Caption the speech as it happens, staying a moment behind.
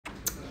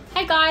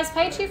Hey guys,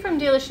 Paige here from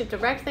Dealership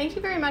Direct. Thank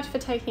you very much for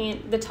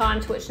taking the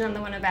time to watch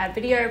another one of our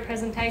video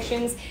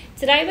presentations.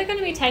 Today we're going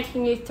to be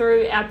taking you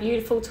through our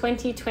beautiful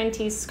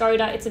 2020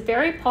 Skoda. It's a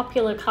very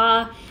popular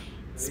car.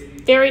 It's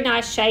very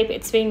nice shape.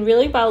 It's been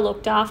really well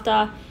looked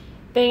after.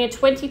 Being a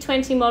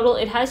 2020 model,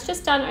 it has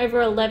just done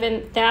over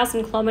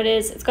 11,000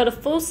 kilometers. It's got a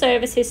full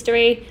service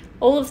history,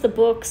 all of the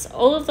books,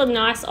 all of the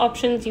nice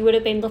options you would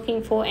have been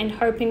looking for and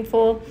hoping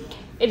for.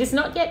 It is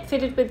not yet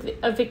fitted with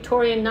a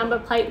Victorian number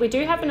plate. We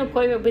do have an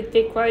appointment with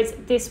Vic Roads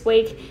this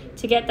week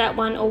to get that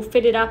one all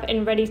fitted up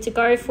and ready to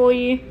go for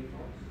you.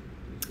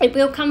 It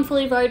will come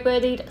fully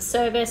roadworthy,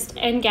 serviced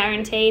and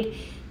guaranteed.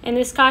 And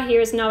this car here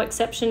is no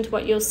exception to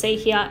what you'll see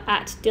here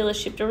at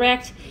Dealership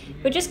Direct.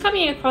 We're just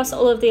coming across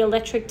all of the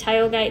electric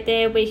tailgate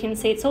there. We can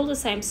see it's all the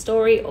same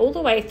story all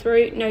the way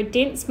through. No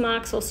dents,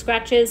 marks or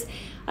scratches.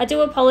 I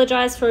do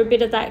apologise for a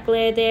bit of that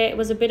glare there. It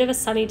was a bit of a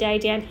sunny day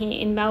down here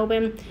in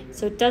Melbourne,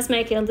 so it does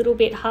make it a little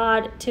bit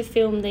hard to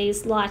film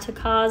these lighter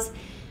cars.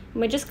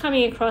 And we're just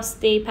coming across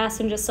the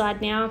passenger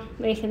side now,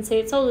 where you can see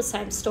it's all the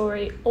same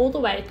story all the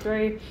way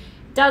through.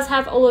 It does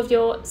have all of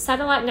your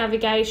satellite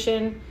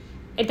navigation.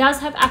 It does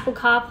have Apple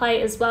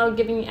CarPlay as well,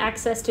 giving you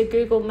access to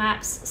Google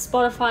Maps,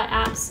 Spotify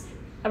apps,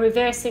 a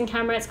reversing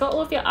camera. It's got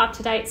all of your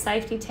up-to-date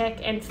safety tech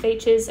and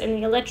features, and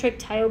the electric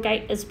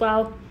tailgate as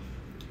well.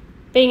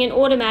 Being an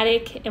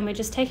automatic, and we're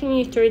just taking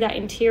you through that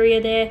interior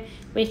there,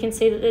 where you can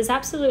see that there's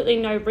absolutely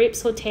no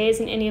rips or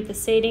tears in any of the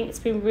seating. It's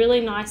been really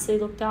nicely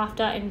looked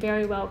after and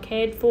very well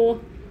cared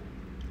for.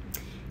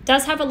 It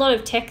does have a lot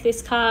of tech,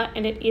 this car,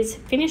 and it is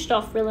finished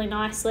off really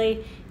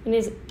nicely, and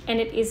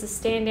it is a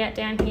standout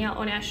down here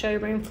on our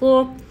showroom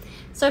floor.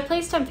 So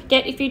please don't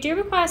forget, if you do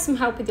require some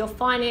help with your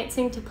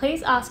financing, to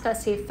please ask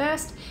us here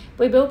first.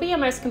 We will be your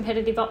most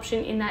competitive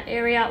option in that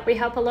area. We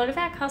help a lot of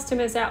our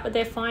customers out with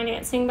their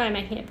financing by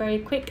making it very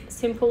quick,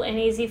 simple and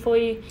easy for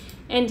you,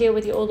 and deal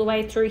with you all the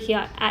way through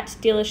here at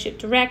Dealership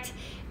Direct.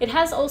 It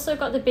has also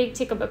got the big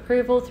tick of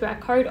approval through our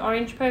Code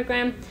Orange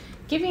program,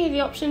 giving you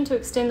the option to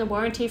extend the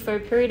warranty for a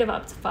period of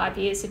up to 5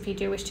 years if you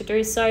do wish to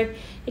do so.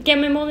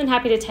 Again, we're more than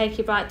happy to take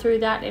you right through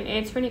that and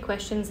answer any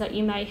questions that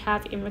you may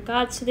have in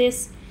regards to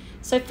this.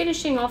 So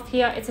finishing off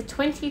here, it's a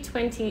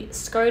 2020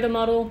 Skoda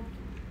model.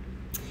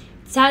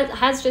 It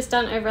has just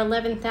done over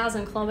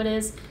 11,000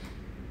 kilometers.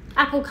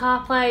 Apple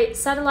CarPlay,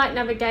 satellite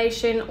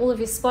navigation, all of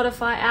your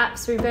Spotify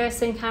apps,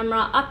 reversing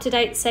camera,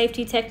 up-to-date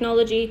safety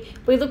technology.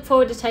 We look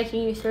forward to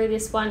taking you through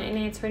this one and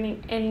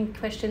answering any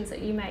questions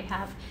that you may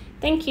have.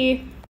 Thank you.